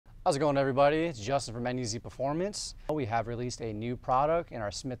How's it going, everybody? It's Justin from NDZ Performance. We have released a new product in our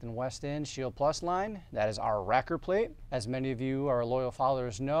Smith & Wesson Shield Plus line. That is our racker plate. As many of you, our loyal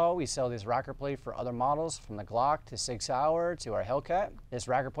followers, know, we sell this racker plate for other models, from the Glock to Sig Sauer to our Hellcat. This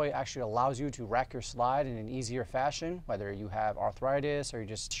racker plate actually allows you to rack your slide in an easier fashion, whether you have arthritis or you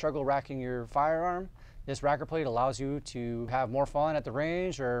just struggle racking your firearm. This racker plate allows you to have more fun at the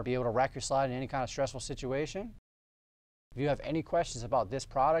range or be able to rack your slide in any kind of stressful situation. If you have any questions about this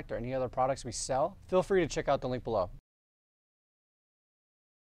product or any other products we sell, feel free to check out the link below.